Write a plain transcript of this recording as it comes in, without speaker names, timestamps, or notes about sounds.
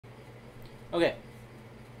Okay.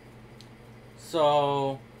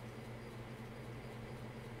 So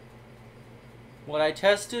what I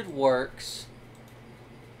tested works.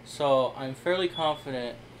 So I'm fairly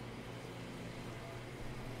confident.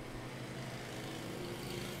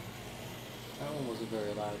 That one wasn't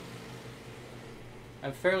very loud.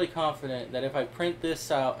 I'm fairly confident that if I print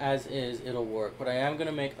this out as is, it'll work. But I am going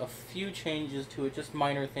to make a few changes to it, just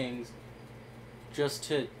minor things, just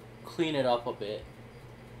to clean it up a bit.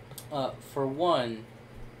 For one,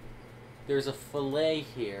 there's a fillet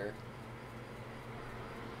here.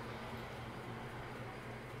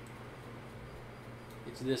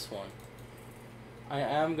 It's this one. I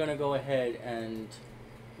am going to go ahead and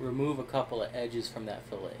remove a couple of edges from that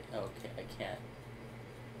fillet. Okay, I can't.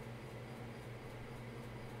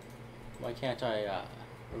 Why can't I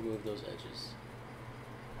remove those edges?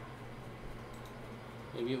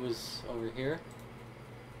 Maybe it was over here?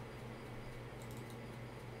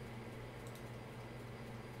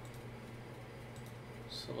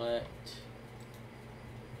 Select.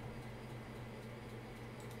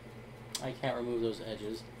 I can't remove those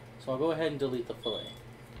edges. So I'll go ahead and delete the fillet.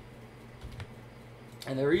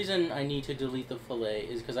 And the reason I need to delete the fillet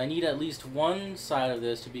is because I need at least one side of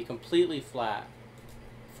this to be completely flat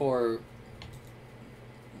for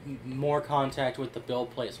more contact with the build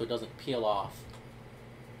plate so it doesn't peel off.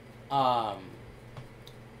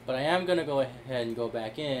 But I am going to go ahead and go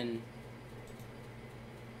back in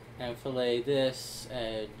and fillet this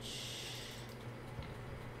edge.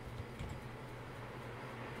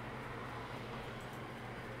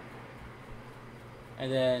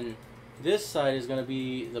 And then this side is going to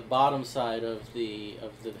be the bottom side of the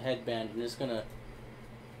headband, and it's going to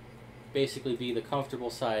basically be the comfortable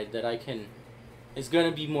side that I can. It's going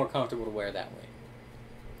to be more comfortable to wear that way.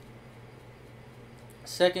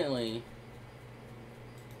 Secondly,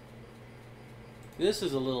 this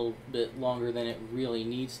is a little bit longer than it really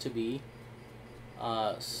needs to be.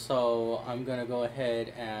 So I'm going to go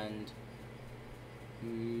ahead and...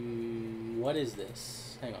 what is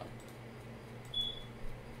this? Hang on.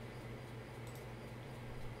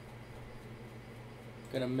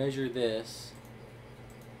 Going to measure this.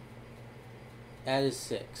 That is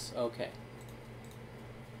 6. Okay.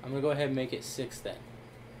 I'm going to go ahead and make it 6 then.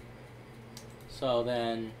 So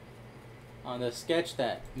then, on the sketch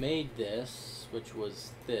that made this, which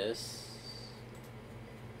was this,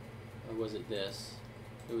 or was it this?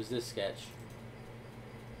 It was this sketch.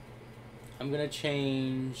 I'm going to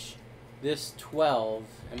change this 12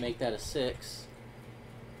 and make that a 6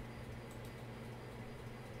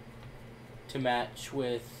 to match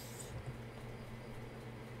with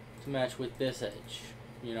this edge,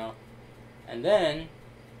 you know. And then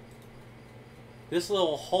this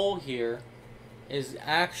little hole here is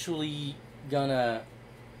actually gonna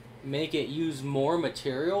make it use more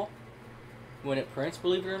material when it prints,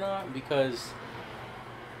 believe it or not, because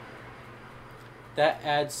that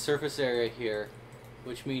adds surface area here,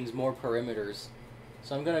 which means more perimeters.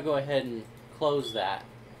 So I'm gonna go ahead and close that.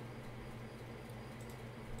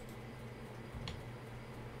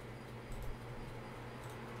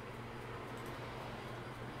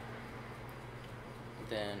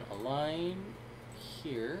 Then align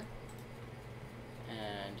here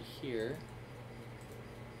and here.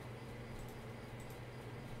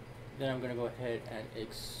 Then I'm going to go ahead and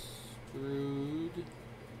extrude.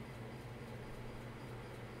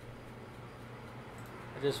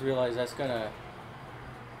 I just realized that's gonna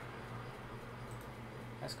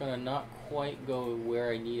not quite go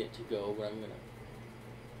where I need it to go, but I'm gonna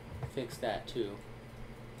fix that too.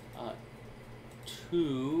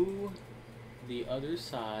 To the other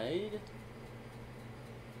side.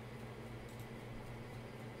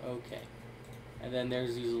 Okay. And then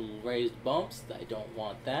there's these little raised bumps. I don't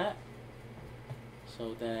want that.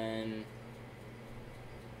 So then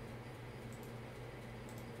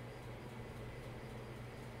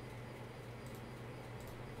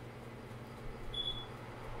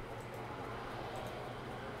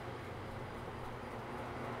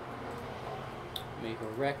make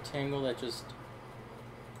a rectangle that just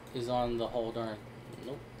is on the whole darn.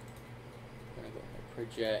 Nope. I'm gonna go ahead and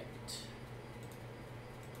project.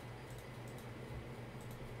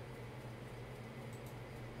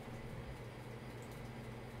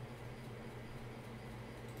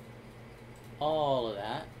 All of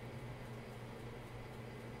that.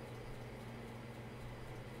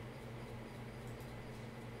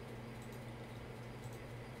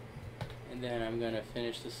 And then I'm going to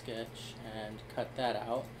finish the sketch and cut that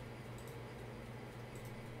out.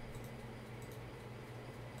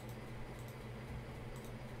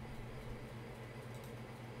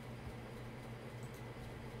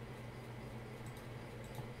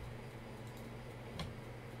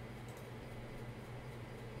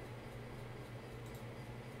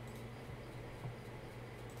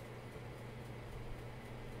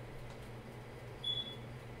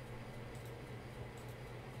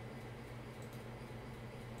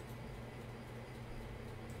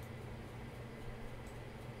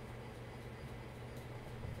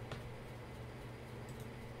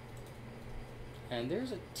 And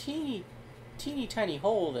there's a teeny tiny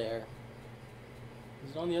hole there.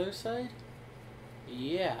 Is it on the other side?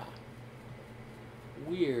 Yeah.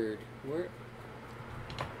 Weird. Where?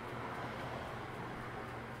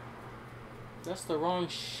 That's the wrong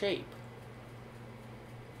shape.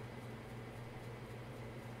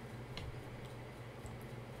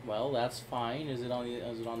 Well, that's fine. Is it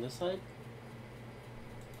on this side?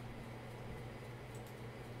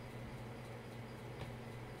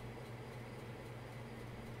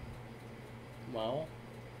 Well,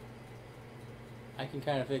 I can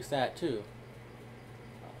kind of fix that too.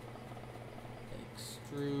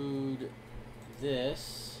 Extrude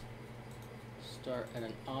this. Start at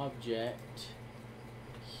an object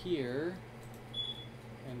here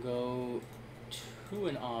and go to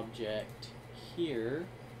an object here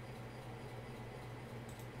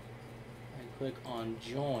and click on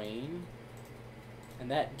join, and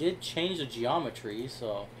that did change the geometry,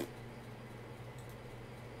 so,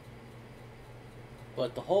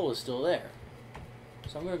 but the hole is still there,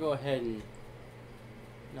 so I'm going to go ahead and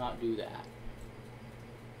not do that.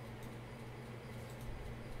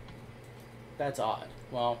 That's odd.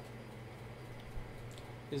 Well,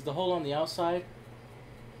 is the hole on the outside?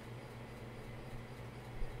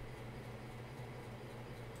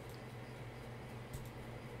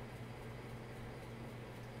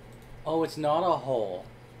 Oh, it's not a hole.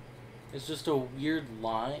 It's just a weird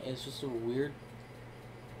line. It's just a weird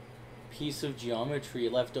piece of geometry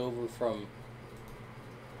left over from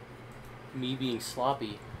me being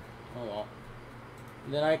sloppy. Oh well.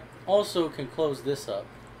 And then I also can close this up.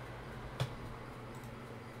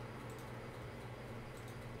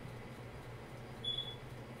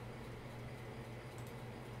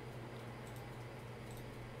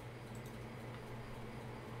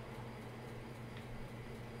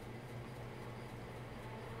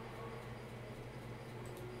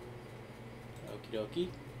 Okie dokie.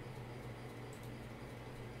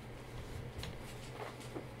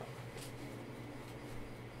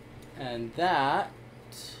 And that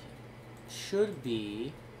should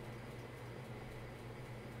be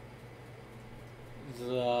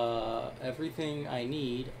the everything I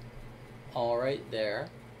need all right there.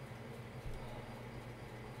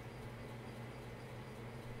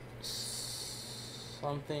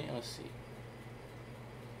 Something, let's see.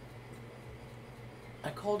 I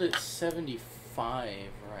called it 75,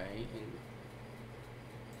 right? And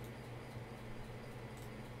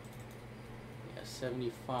yeah,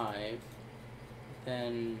 75.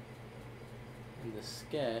 Then in the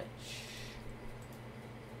sketch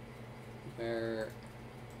where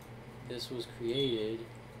this was created,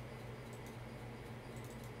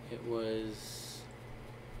 it was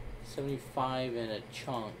 75 in a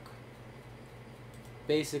chunk.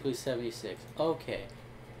 Basically 76. Okay.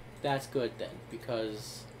 That's good then,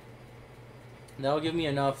 because that'll give me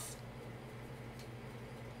enough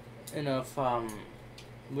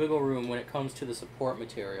wiggle room when it comes to the support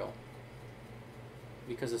material.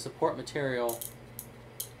 Because the support material,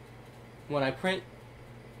 when I print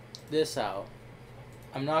this out,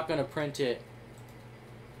 I'm not going to print it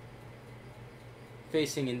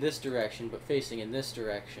facing in this direction, but facing in this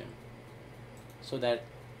direction, so that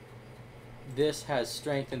this has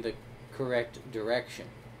strength in the correct direction,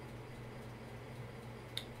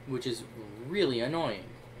 which is really annoying,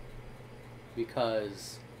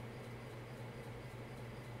 because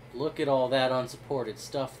look at all that unsupported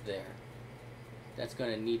stuff there. That's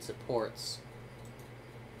going to need supports.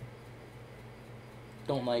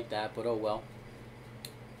 Don't like that, but oh well.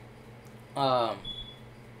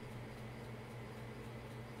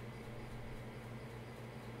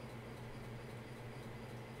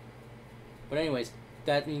 But anyways,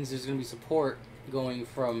 that means there's going to be support going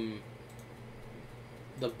from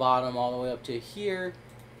the bottom all the way up to here,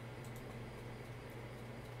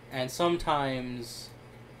 and sometimes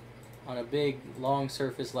on a big long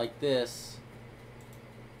surface like this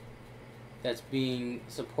that's being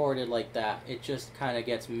supported like that, it just kind of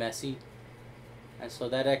gets messy, and so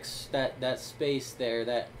that space there,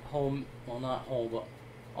 that whole, well, not whole, but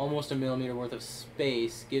almost a millimeter worth of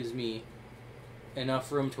space gives me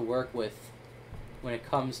enough room to work with when it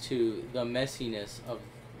comes to the messiness of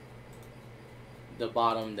the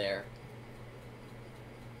bottom there,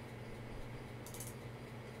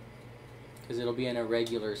 because it'll be an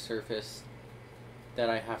irregular surface that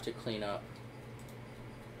I have to clean up.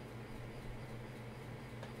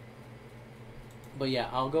 But yeah,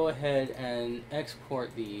 I'll go ahead and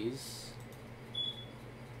export these.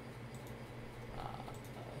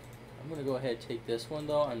 I'm going to go ahead and take this one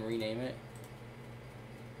though and rename it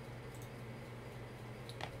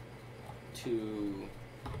to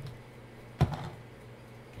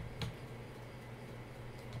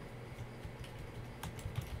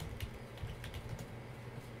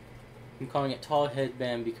I'm calling it tall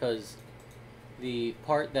headband because the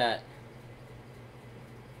part that...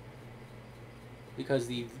 because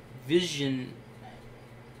the vision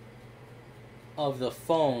of the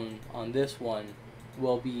phone on this one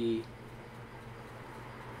will be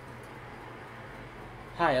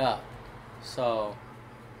high up, so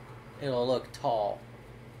it'll look tall,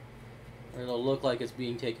 or it'll look like it's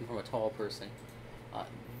being taken from a tall person.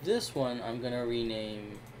 This one I'm gonna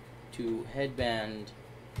rename to headband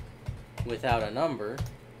without a number,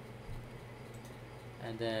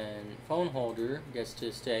 and then phone holder gets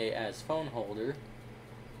to stay as phone holder.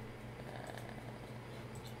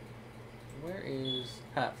 Where is...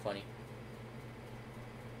 funny.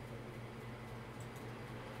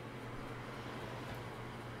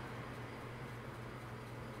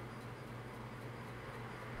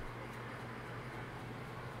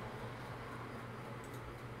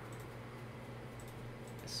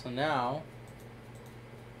 So now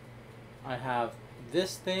I have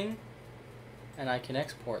this thing, and I can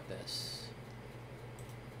export this.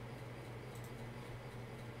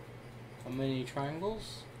 How many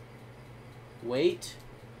triangles? Wait,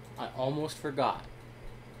 I almost forgot.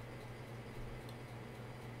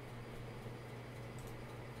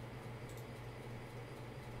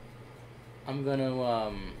 I'm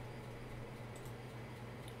gonna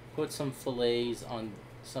put some fillets on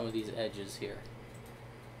some of these edges here.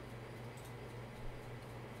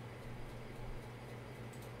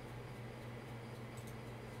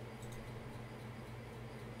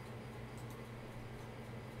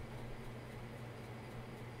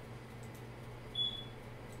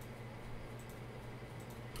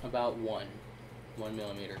 About 1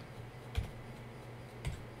 millimeter.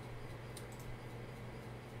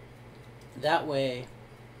 That way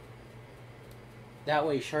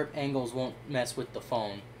sharp angles won't mess with the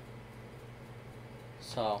phone.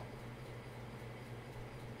 So,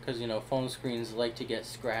 because you know, phone screens like to get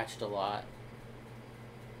scratched a lot,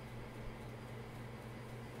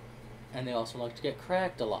 and they also like to get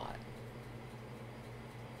cracked a lot.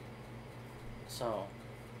 So,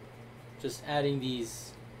 just adding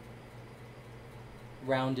these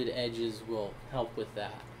rounded edges will help with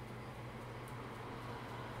that.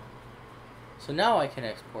 So now I can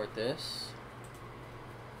export this.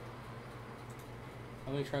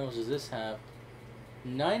 How many triangles does this have?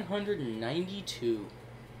 992.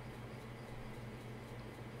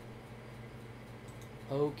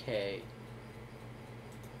 Okay.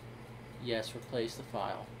 Yes, replace the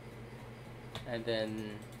file. And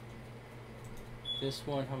then this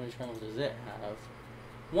one, how many triangles does it have?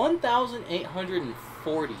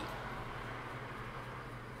 1,840.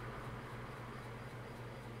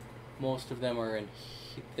 Most of them are in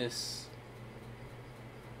this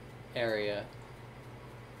area.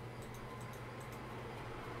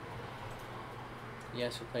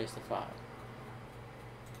 Yes, replace the file.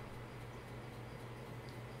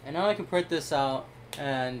 And now I can print this out,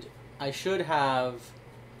 and I should have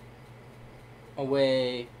a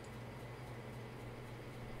way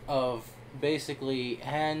of basically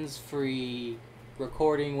hands-free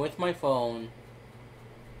recording with my phone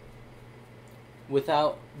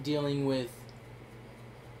without dealing with...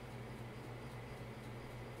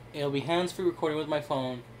 It'll be hands-free recording with my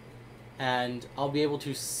phone, and I'll be able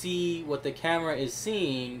to see what the camera is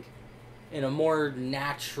seeing in a more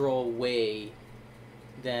natural way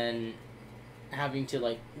than having to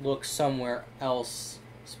like look somewhere else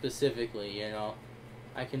specifically, you know.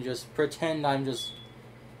 I can just pretend I'm just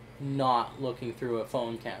not looking through a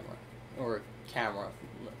phone camera or a camera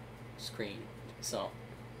screen. So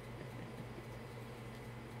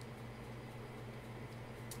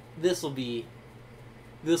this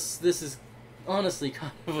is honestly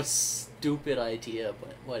kind of a stupid idea,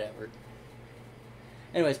 but whatever.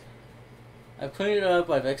 Anyways, I've cleaned it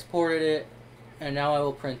up, I've exported it, and now I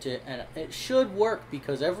will print it, and it should work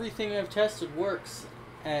because everything I've tested works.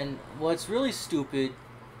 And what's really stupid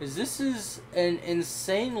is this is an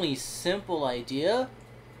insanely simple idea,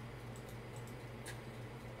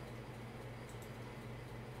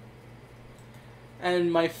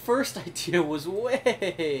 and my first idea was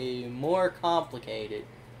way more complicated.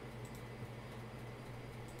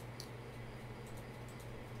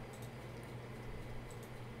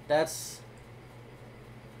 That's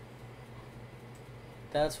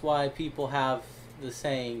why people have the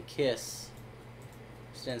saying KISS.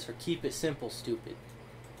 Stands for keep it simple, stupid.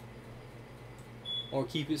 Or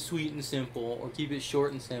keep it sweet and simple, or keep it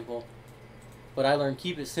short and simple. But I learned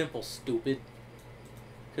keep it simple, stupid.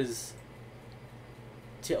 Because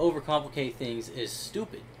to overcomplicate things is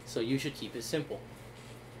stupid. So you should keep it simple.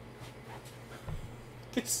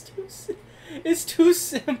 It's too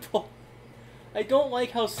simple. I don't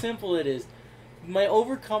like how simple it is. My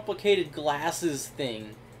overcomplicated glasses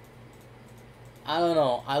thing, I don't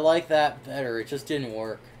know. I like that better. It just didn't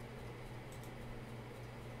work.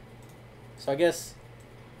 So I guess,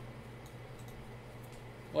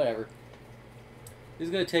 whatever. This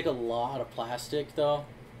is going to take a lot of plastic, though.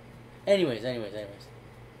 Anyways.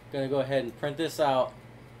 Gonna go ahead and print this out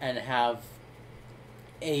and have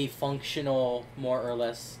a functional, more or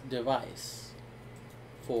less, device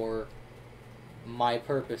for my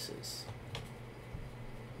purposes.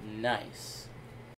 Nice.